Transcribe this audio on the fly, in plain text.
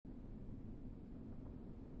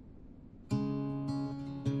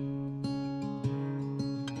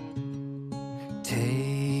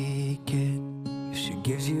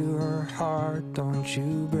you her heart, don't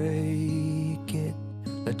you break it.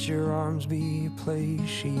 Let your arms be a place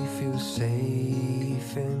she feels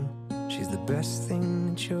safe in. She's the best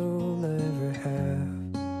thing that you'll ever have.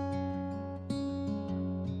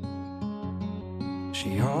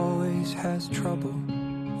 She always has trouble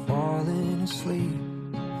falling asleep,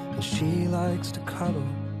 and she likes to cuddle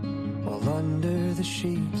while under the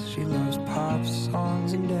sheets. She loves pop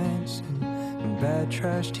songs and dancing and bad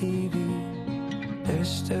trash TV. There's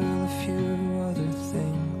still a few other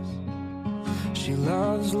things. She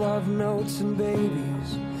loves love notes and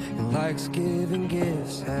babies and likes giving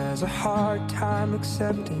gifts. Has a hard time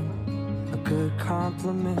accepting a good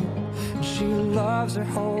compliment. And she loves her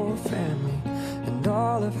whole family and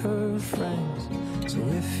all of her friends. So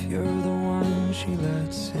if you're the one she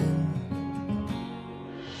lets in,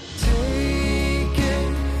 take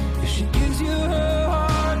it. If she gives you her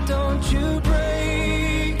heart, don't you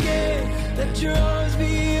break it. Let your arms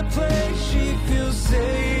be a place she feels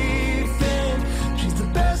safe in. She's the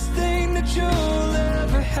best thing that you'll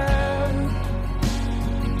ever have.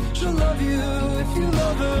 She'll love you if you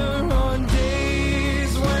love her on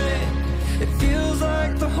days when it feels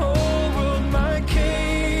like the whole world might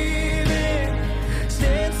cave in.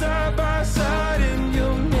 Stand side by side and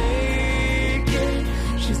you'll make it.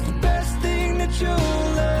 She's the best thing that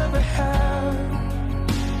you'll ever have.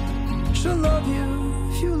 She'll love you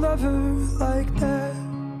if you love her like that.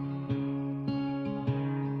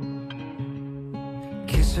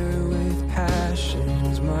 Kiss her with passion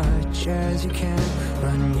as much as you can.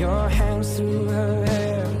 Run your hands through her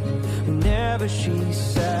hair whenever she's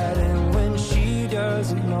sad. And when she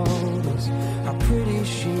doesn't notice how pretty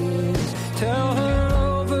she is, tell her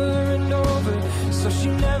over and over so she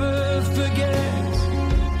never forgets.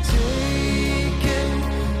 Take it.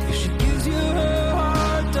 If she gives you her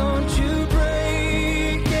heart, don't you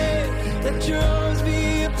break it. Let your arms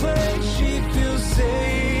be a place she feels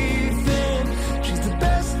safe in. She's the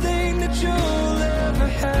best thing that you'll ever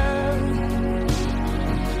have.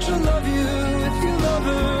 She'll love you if you love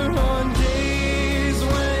her on days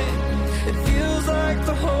when it feels like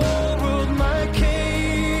the whole world might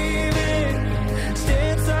cave in.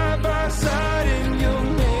 Stand side by side and you'll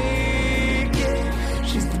make it.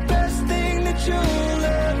 She's the best thing that you'll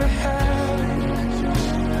ever have.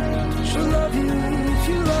 She'll love you if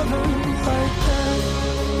you love her like that.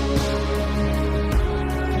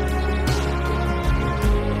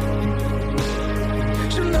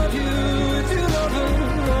 She'll love you if you love her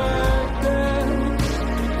like that.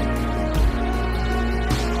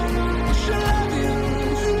 She'll love you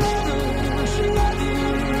if you love her. She'll love you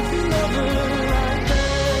if you love her like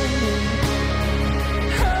that.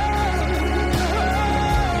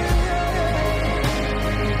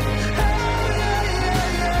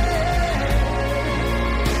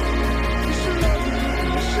 She'll love you,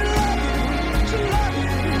 she'll love you, she'll love you.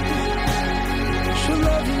 She'll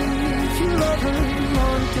love you if you love her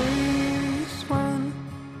on days when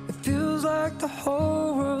it feels like the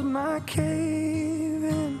whole world might cave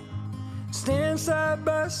in. Stand side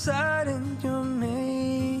by side and you'll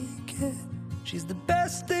make it. She's the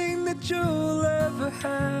best thing that you'll ever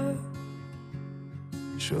have.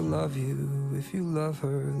 She'll love you if you love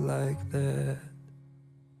her like that.